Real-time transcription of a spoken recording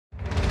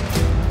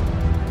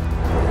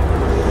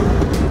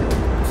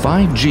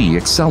5G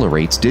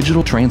accelerates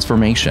digital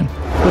transformation,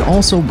 but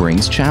also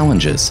brings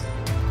challenges.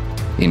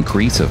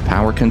 Increase of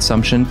power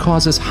consumption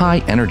causes high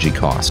energy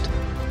cost.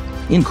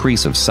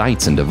 Increase of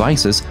sites and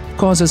devices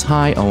causes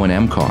high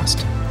O&M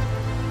cost.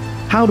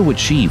 How to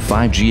achieve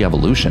 5G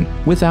evolution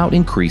without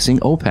increasing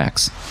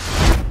OPEX?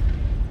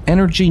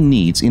 Energy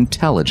needs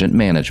intelligent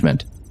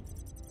management.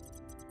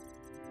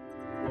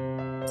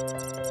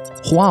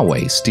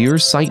 Huawei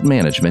steers site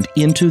management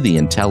into the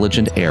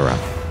intelligent era.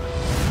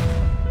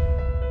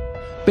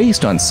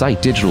 Based on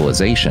site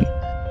digitalization,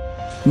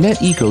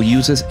 NetEco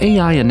uses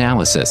AI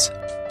analysis,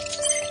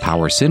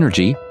 power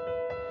synergy,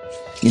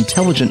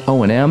 intelligent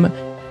O&M,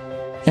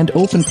 and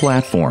open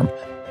platform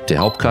to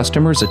help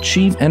customers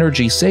achieve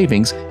energy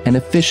savings and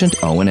efficient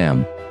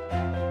O&M.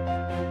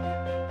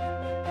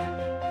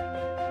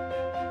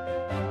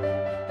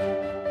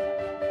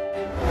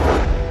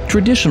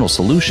 Traditional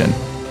solution,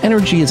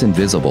 energy is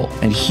invisible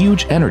and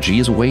huge energy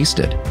is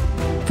wasted.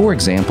 For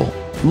example,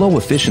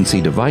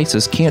 low-efficiency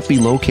devices can't be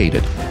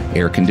located,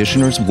 air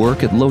conditioners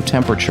work at low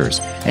temperatures,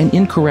 and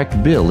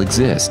incorrect bill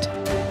exist.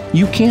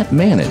 You can't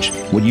manage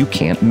what you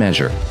can't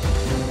measure.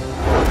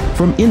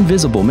 From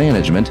invisible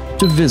management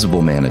to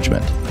visible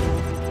management,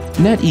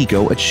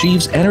 NetEco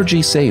achieves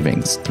energy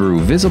savings through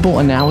visible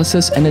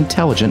analysis and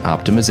intelligent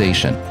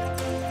optimization.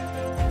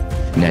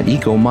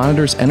 NetEco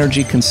monitors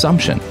energy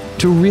consumption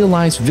to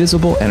realize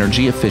visible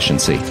energy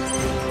efficiency.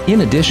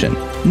 In addition,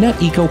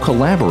 NetEco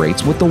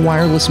collaborates with the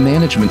wireless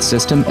management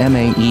system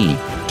MAE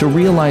to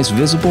realize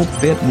visible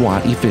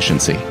bit-watt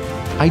efficiency.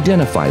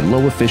 Identify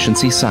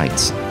low-efficiency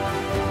sites.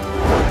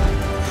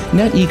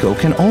 NetEco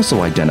can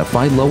also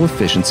identify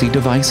low-efficiency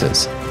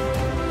devices.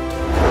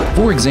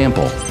 For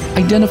example,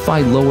 identify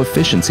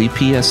low-efficiency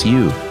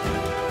PSU.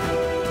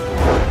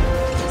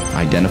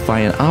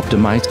 Identify and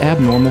optimize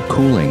abnormal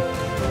cooling.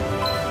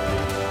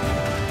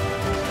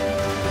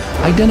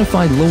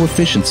 Identify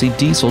low-efficiency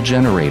diesel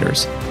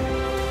generators.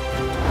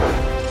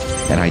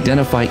 And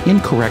identify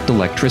incorrect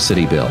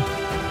electricity bill.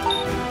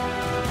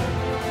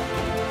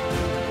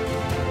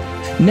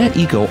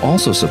 NetEco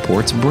also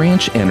supports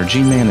branch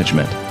energy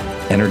management.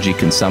 Energy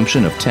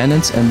consumption of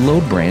tenants and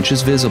load branch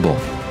is visible.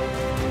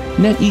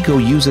 NetEco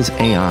uses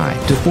AI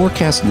to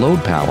forecast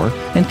load power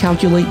and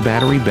calculate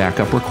battery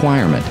backup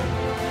requirement,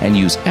 and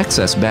use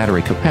excess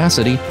battery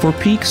capacity for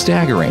peak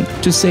staggering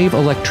to save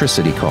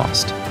electricity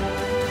cost.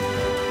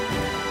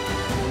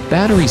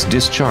 Batteries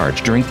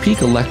discharge during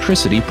peak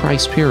electricity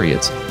price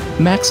periods,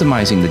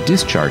 maximizing the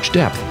discharge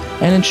depth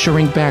and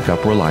ensuring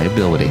backup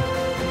reliability.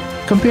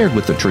 Compared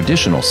with the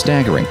traditional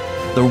staggering,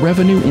 the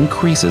revenue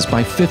increases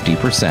by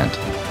 50%.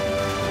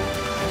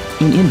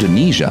 In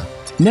Indonesia,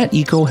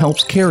 NetEco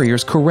helps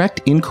carriers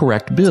correct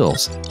incorrect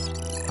bills,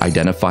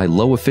 identify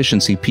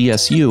low-efficiency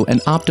PSU,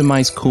 and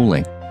optimize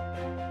cooling,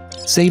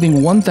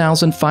 saving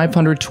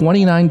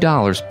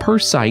 $1,529 per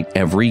site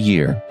every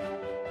year.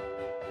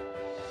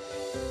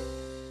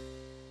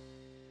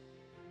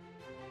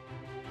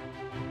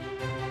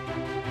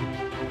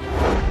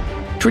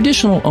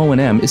 Traditional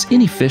O&M is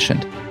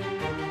inefficient.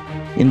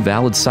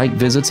 Invalid site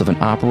visits of an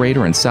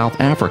operator in South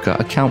Africa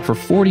account for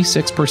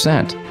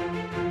 46%,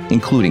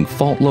 including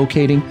fault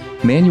locating,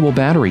 manual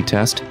battery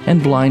test,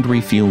 and blind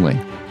refueling.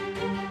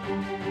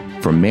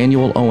 From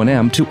manual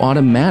O&M to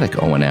automatic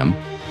O&M,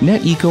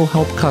 NetEco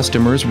helped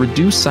customers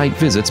reduce site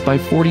visits by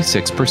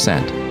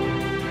 46%.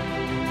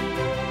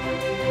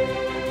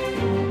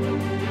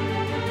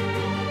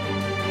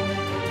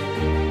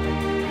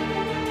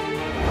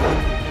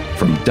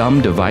 From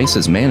dumb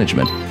devices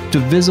management to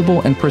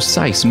visible and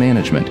precise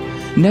management,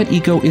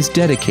 NetEco is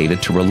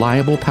dedicated to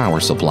reliable power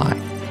supply.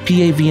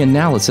 PAV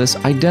analysis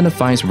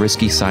identifies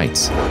risky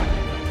sites.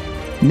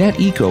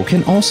 NetEco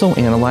can also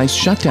analyze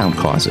shutdown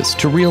causes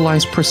to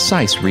realize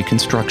precise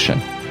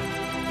reconstruction.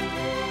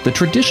 The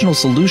traditional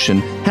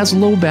solution has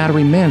low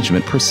battery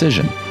management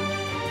precision.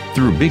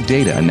 Through big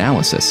data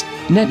analysis,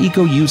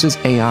 NetEco uses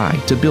AI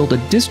to build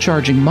a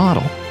discharging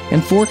model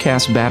and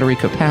forecast battery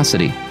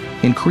capacity,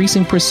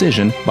 increasing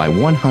precision by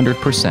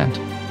 100%.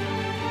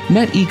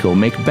 NetEco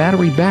make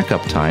battery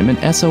backup time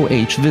and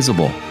SOH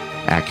visible,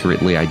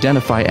 accurately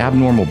identify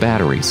abnormal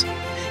batteries.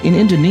 In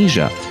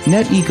Indonesia,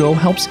 NetEco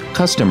helps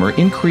customer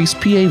increase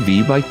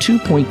PAV by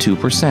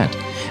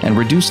 2.2% and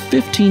reduce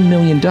 $15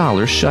 million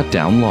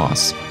shutdown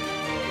loss.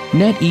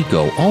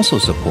 NetEco also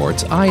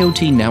supports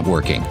IoT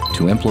networking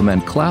to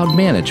implement cloud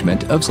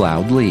management of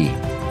Cloudly.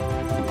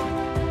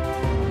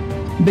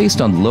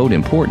 Based on load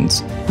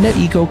importance,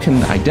 NetEco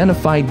can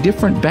identify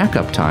different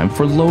backup time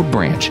for load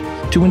branch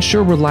to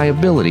ensure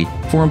reliability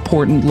for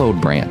important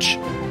load branch.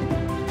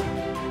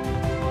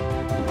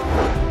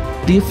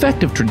 The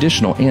effect of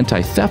traditional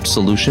anti-theft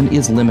solution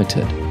is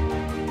limited.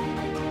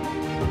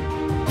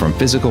 From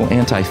physical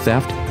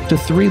anti-theft to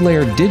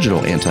three-layer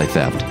digital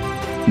anti-theft,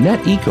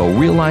 NetEco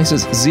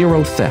realizes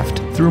zero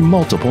theft through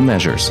multiple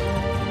measures.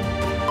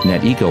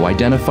 NetEco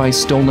identifies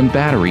stolen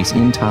batteries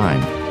in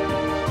time.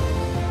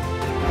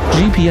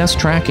 GPS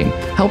tracking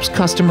helps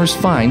customers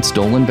find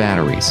stolen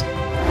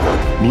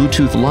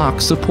Bluetooth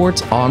lock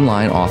supports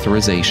online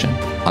authorization,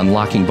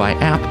 unlocking by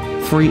app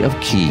free of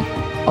key,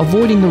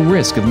 avoiding the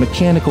risk of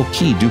mechanical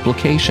key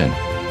duplication.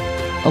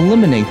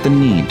 Eliminate the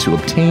need to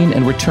obtain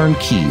and return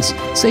keys,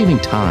 saving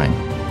time.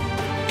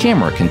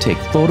 Camera can take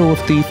photo of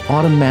thief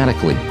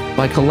automatically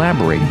by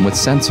collaborating with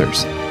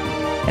sensors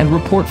and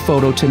report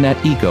photo to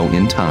NetEco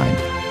in time.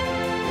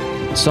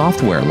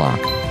 Software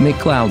lock make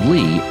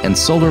cloud-Li and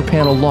solar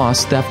panel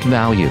loss theft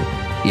value.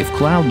 If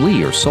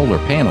cloud-Li or solar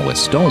panel is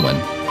stolen,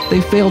 they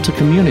fail to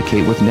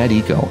communicate with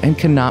NetEco and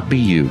cannot be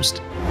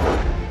used.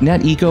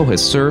 NetEco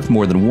has served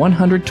more than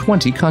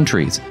 120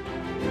 countries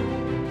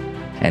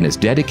and is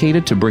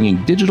dedicated to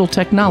bringing digital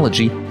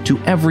technology to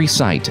every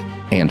site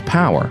and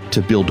power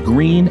to build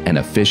green and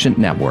efficient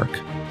network.